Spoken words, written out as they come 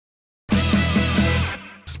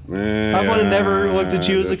I would have never looked at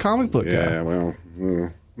you as a comic book guy. Yeah, well.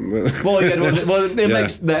 Well,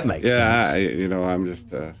 that makes sense. I'm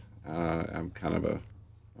just I'm kind of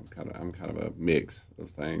a mix of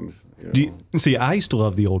things. See, I used to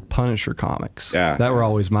love the old Punisher comics. Yeah, that were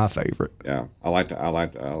always my favorite. Yeah, I liked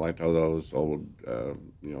all those old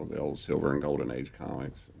the old Silver and Golden Age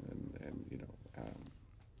comics, and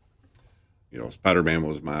Spider-Man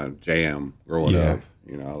was my jam growing up.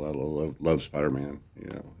 I love Spider-Man.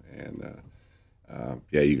 And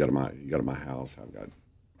you go to my house. I've got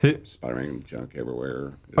Spider-Man junk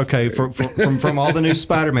everywhere. Okay, from all the new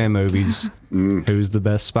Spider-Man movies, who's the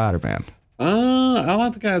best Spider-Man? I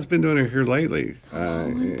like the guy that's been doing it here lately.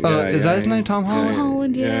 Is that his name, Tom Holland? Tom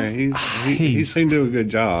Holland, yeah. He seemed to do a good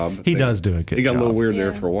job. He does do a good job. He got a little weird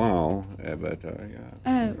there for a while,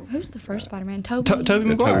 who's the first Spider-Man? Tobey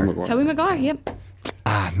Maguire. Tobey Maguire, yep.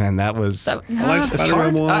 Man, that was... I like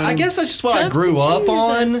Spider-Man 1. I guess that's just what I grew up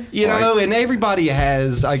on, and everybody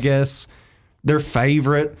has, I guess, their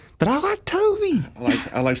favorite, but I like Tobey.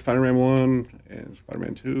 I like Spider-Man 1 and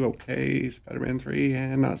Spider-Man 2, okay. Spider-Man 3,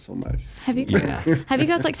 and not so much. Have you guys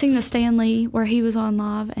seen the Stan Lee where he was on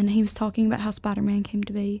live and he was talking about how Spider-Man came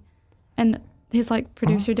to be? And his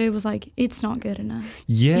producer dude was like, it's not good enough.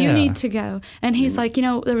 Yeah. You need to go. And he's like,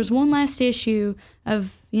 there was one last issue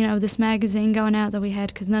of, this magazine going out that we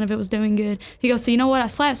had because none of it was doing good. He goes, so you know what? I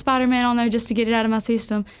slapped Spider-Man on there just to get it out of my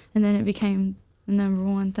system. And then it became the number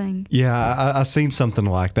one thing. Yeah, I seen something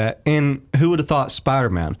like that. And who would have thought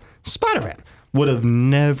Spider-Man would have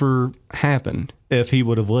never happened if he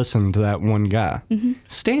would have listened to that one guy. Mm-hmm.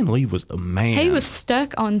 Stan Lee was the man. He was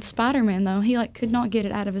stuck on Spider-Man, though. He could not get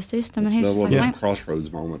it out of his system. And he was just like, crossroads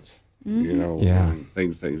moments. Mm-hmm.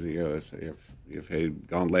 Things if it had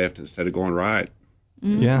gone left instead of going right.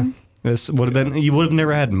 Mm-hmm. Yeah. This would have been, you would have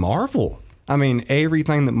never had Marvel. I mean,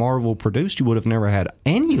 everything that Marvel produced, you would have never had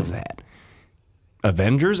any of that.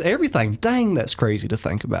 Avengers, everything. Dang, that's crazy to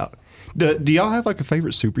think about. Do y'all have a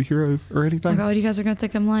favorite superhero or anything? Oh God, you guys are going to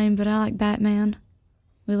think I'm lame, but I like Batman.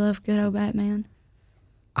 We love good old Batman.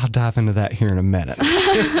 I'll dive into that here in a minute.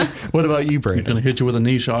 What about you, Brandon? I'm going to hit you with a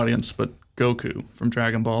niche audience, but Goku from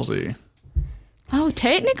Dragon Ball Z. Oh,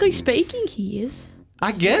 technically speaking, he is.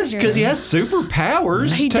 I guess, because he has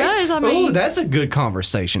superpowers. He does, Oh, that's a good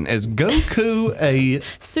conversation. Is Goku a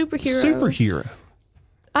superhero?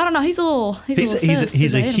 I don't know. He's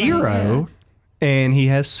a hero, and he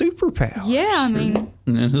has superpowers. Yeah, I mean,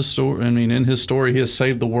 in his story, he has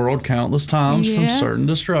saved the world countless times from certain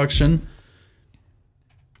destruction.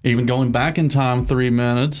 Even going back in time 3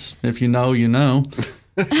 minutes, if you know, you know,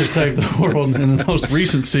 to save the world in the most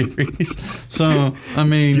recent series. So, I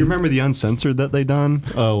mean, do you remember the uncensored that they done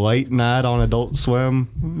late night on Adult Swim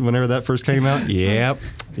whenever that first came out? Yep.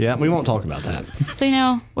 Yeah, we won't talk about that. See,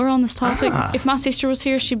 now we're on this topic. If my sister was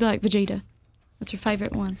here, she'd be like Vegeta. That's her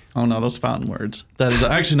favorite one. Oh no, those fountain words. That is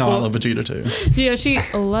actually no. I love Vegeta too. Yeah, she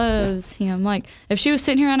loves him. Like if she was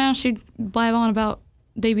sitting here right now, she'd blab on about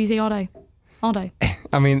DBZ all day.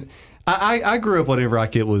 I mean, I grew up whenever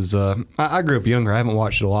it was. I grew up younger. I haven't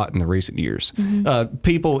watched it a lot in the recent years. Mm-hmm.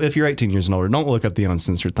 People, if you're 18 years and older, don't look up the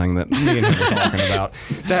uncensored thing that me and him were talking about.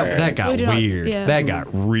 That got weird. That got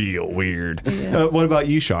real weird. Yeah. What about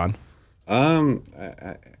you, Shawn?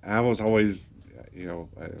 I was always,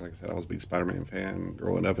 like I said, I was a big Spider-Man fan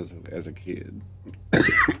growing up as a kid.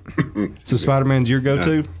 So Spider-Man's your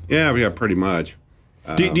go-to? Yeah, pretty much.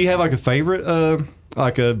 Do you have a favorite?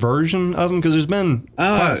 Like a version of them, because there's been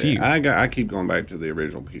quite a few. I keep going back to the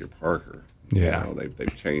original Peter Parker. Yeah,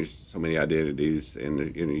 they've changed so many identities in the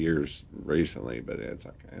years recently, but it's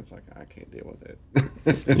like I can't deal with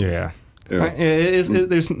it. Yeah,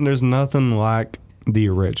 there's nothing like the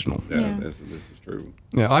original. Yeah. This is true.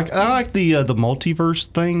 Yeah, I like the multiverse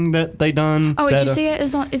thing that they done. Oh, did you see it?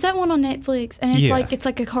 Is that one on Netflix? And it's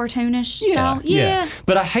like a cartoonish style. Yeah.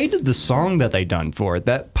 But I hated the song that they done for it.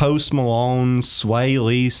 That Post Malone, Sway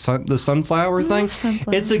Lee, the Sunflower thing.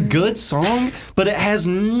 Sunflower. It's a good song, but it has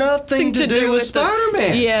nothing to do with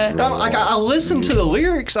Spider-Man. Yeah. I listened to the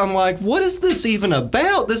lyrics. I'm like, what is this even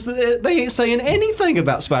about? They ain't saying anything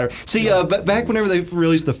about Spider-Man. See, back whenever they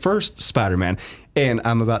released the first Spider-Man, and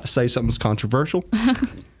I'm about to say something's controversial,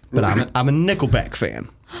 but I'm a Nickelback fan.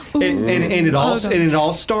 And it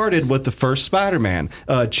all started with the first Spider-Man,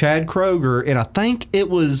 Chad Kroeger, and I think it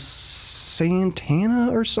was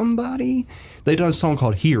Santana or somebody. They done a song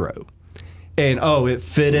called Hero. And it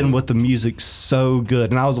fit in with the music so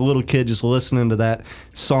good. And I was a little kid just listening to that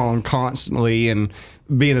song constantly and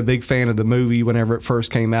being a big fan of the movie whenever it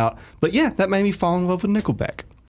first came out. But yeah, that made me fall in love with Nickelback.